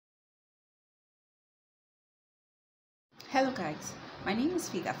Hello guys, my name is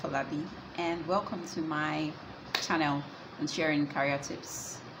Figa Falabi and welcome to my channel on sharing career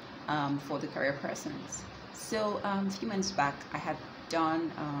tips for the career persons. So a few months back I had done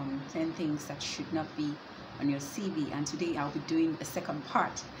 10 things that should not be on your CV, and today I'll be doing a second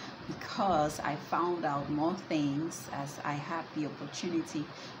part because I found out more things as I had the opportunity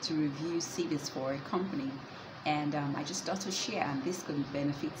to review CVs for a company, and I just thought to share, and this could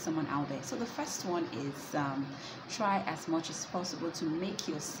benefit someone out there. So the first one is try as much as possible to make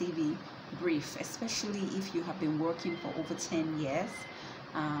your CV brief, especially if you have been working for over 10 years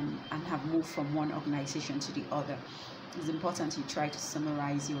and have moved from one organization to the other. It's important you try to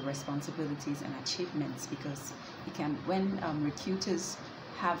summarize your responsibilities and achievements, because it can, when recruiters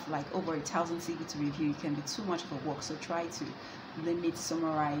have like over 1,000 CV to review, it can be too much of a work. So try to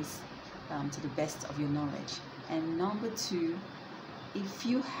summarize to the best of your knowledge. And number two, if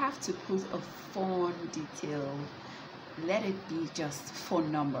you have to put a phone detail, let it be just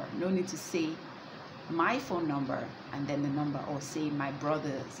phone number. No need to say my phone number and then the number, or say my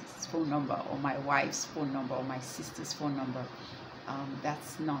brother's phone number or my wife's phone number or my sister's phone number.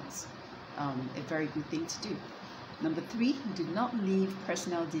 That's not a very good thing to do. Number three, do not leave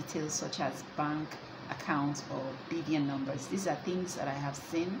personal details such as bank accounts or BVN numbers. These are things that I have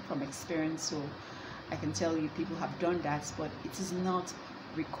seen from experience, so I can tell you people have done that, but it is not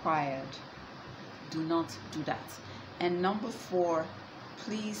required. Do not do that. And number four,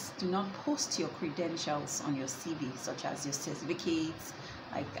 please do not post your credentials on your CV, such as your certificates.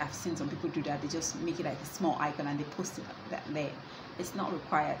 Like I've seen some people do that. They just make it like a small icon and they post it there. It's not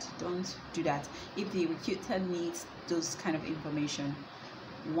required. Don't do that. If the recruiter needs those kind of information,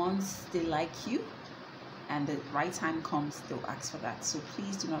 once they like you and the right time comes, they'll ask for that. So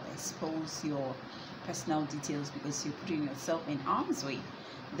please do not expose your personal details, because you're putting yourself in harm's way.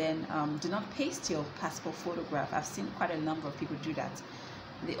 Then do not paste your passport photograph. I've seen quite a number of people do that.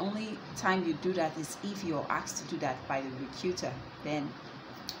 The only time you do that is if you're asked to do that by the recruiter, then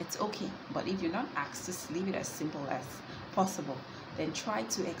it's okay. But if you're not asked, just leave it as simple as possible. Then try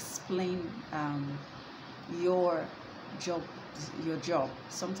to explain your job.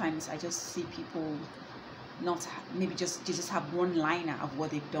 Sometimes I just see people not maybe they just have one liner of what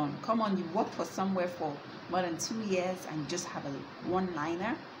they've done. Come on, you worked for somewhere for more than 2 years and you just have a one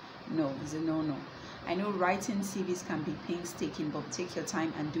liner? No, it's a no. I know writing CVs can be painstaking, but take your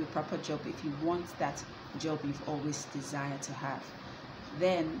time and do a proper job if you want that job you've always desired to have.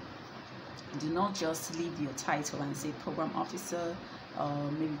 Then do not just leave your title and say program officer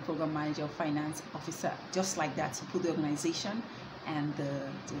or maybe program manager or finance officer just like that. You put the organization and the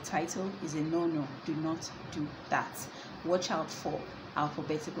title is a no. Do not do that. Watch out for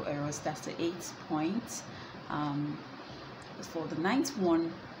alphabetical errors. That's the 8th point. For the 9th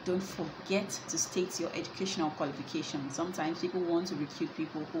one, don't forget to state your educational qualification. Sometimes people want to recruit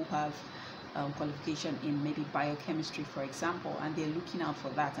people who have qualification in maybe biochemistry, for example, and they're looking out for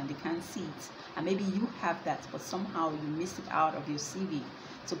that and they can't see it. And maybe you have that, but somehow you missed it out of your CV.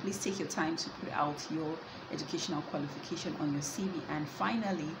 So please take your time to put out your educational qualification on your CV. And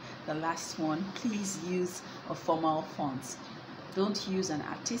finally, the last one, please use a formal font. Don't use an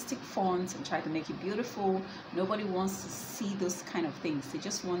artistic font and try to make it beautiful. Nobody wants to see those kind of things. They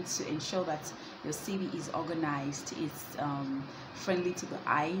just want to ensure that your CV is organized, it's friendly to the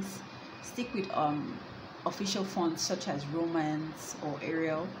eyes. Stick with official fonts such as Romance or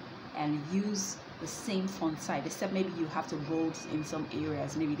Arial, and use the same font size, except maybe you have to bold in some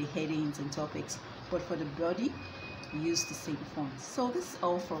areas, maybe the headings and topics, but for the body, use the same font. So this is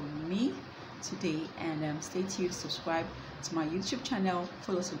all from me today, and stay tuned, subscribe to my YouTube channel,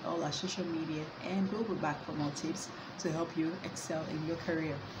 follow us on all our social media, and we'll be back for more tips to help you excel in your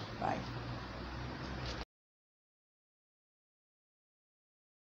career. Bye.